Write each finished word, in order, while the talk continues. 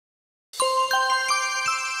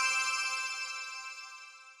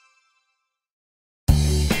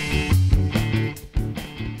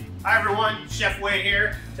Chef Wade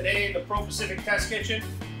here. Today in the Pro Pacific Test Kitchen,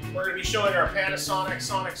 we're going to be showing our Panasonic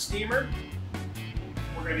Sonic Steamer.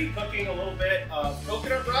 We're going to be cooking a little bit of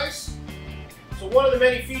coconut rice. So one of the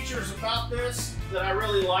many features about this that I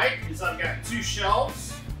really like is I've got 2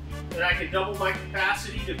 shelves that I can double my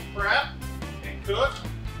capacity to prep and cook.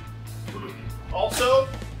 Also,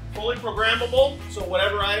 fully programmable, so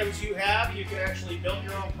whatever items you have, you can actually build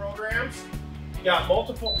your own programs. You got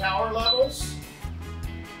multiple power levels,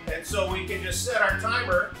 and so we can just set our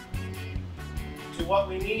timer to what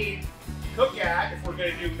we need to cook at if we're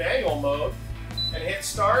going to do manual mode, and hit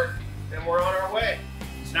start, and we're on our way.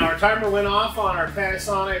 So now our timer went off on our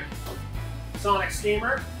Panasonic Sonic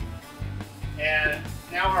Steamer, and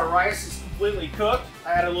now our rice is completely cooked.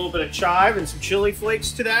 I added a little bit of chive and some chili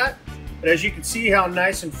flakes to that. But as you can see how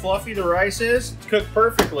nice and fluffy the rice is, it's cooked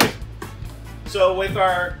perfectly. So with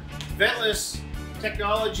our ventless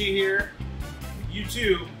technology here, you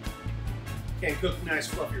too can cook nice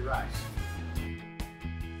fluffy rice.